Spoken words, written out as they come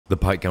The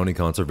Pike County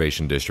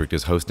Conservation District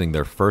is hosting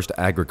their first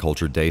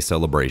Agriculture Day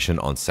celebration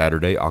on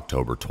Saturday,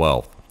 October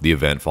 12th. The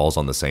event falls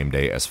on the same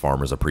day as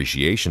Farmers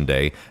Appreciation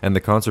Day, and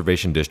the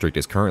Conservation District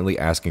is currently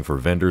asking for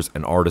vendors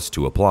and artists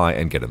to apply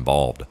and get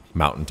involved.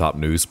 Mountaintop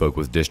News spoke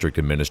with District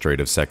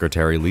Administrative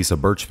Secretary Lisa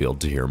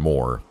Birchfield to hear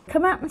more.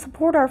 Come out and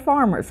support our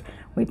farmers.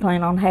 We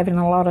plan on having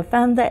a lot of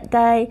fun that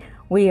day.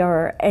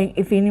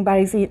 If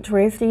anybody's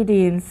interested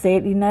in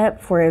setting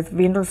up for as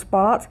vendor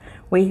spots,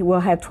 we will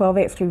have 12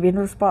 extra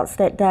vendor spots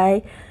that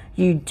day.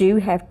 You do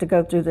have to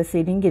go through the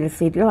city and get a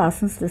city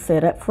license to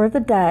set up for the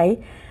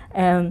day.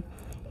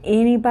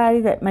 Anybody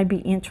that may be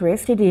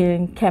interested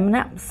in coming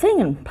out and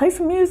singing, play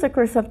some music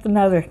or something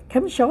other,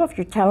 come and show off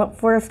your talent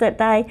for us that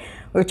day.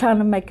 We're trying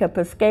to make up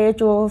a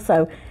schedule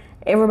so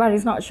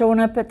everybody's not showing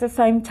up at the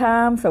same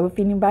time. So if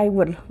anybody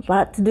would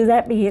like to do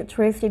that, be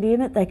interested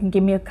in it, they can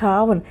give me a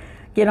call and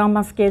get on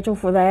my schedule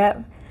for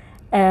that.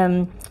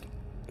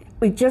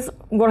 We just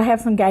want to have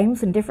some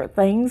games and different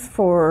things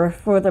for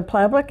the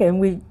public, and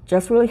we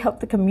just really hope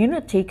the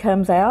community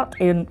comes out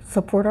and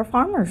support our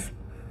farmers.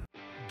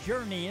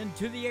 Journey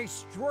into the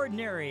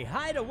extraordinary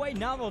hideaway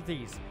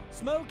novelties,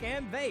 smoke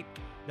and vape.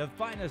 The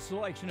finest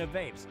selection of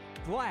vapes,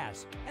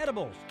 glass,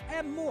 edibles,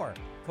 and more.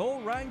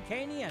 Coal Run,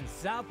 Caney, and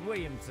South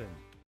Williamson.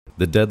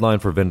 The deadline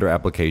for vendor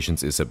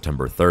applications is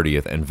September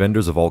 30th, and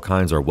vendors of all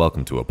kinds are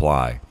welcome to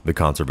apply. The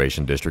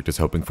Conservation District is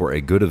hoping for a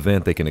good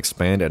event they can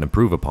expand and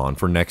improve upon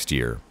for next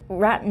year.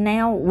 Right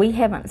now, we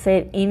haven't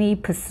set any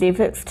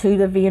specifics to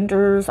the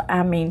vendors.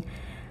 I mean,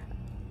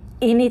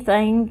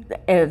 anything,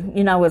 as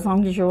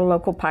long as you're a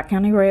local Pike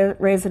County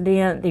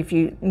resident, if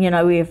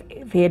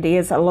it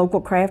is a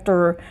local craft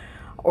or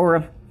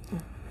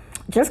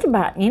just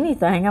about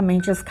anything, I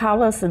mean, just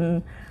call us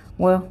and,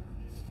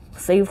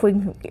 see if we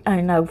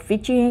can,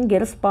 fit you in,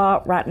 get a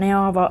spot. Right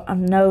now, I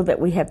know that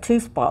we have 2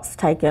 spots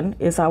taken,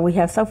 is all we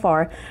have so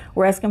far.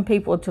 We're asking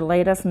people to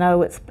let us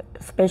know,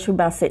 especially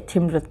by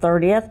September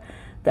 30th,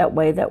 that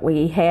way that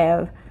we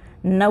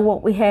know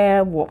what we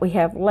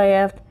have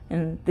left,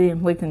 and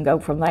then we can go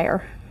from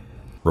there.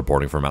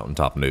 Reporting for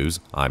Mountaintop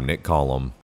News, I'm Nick Collum.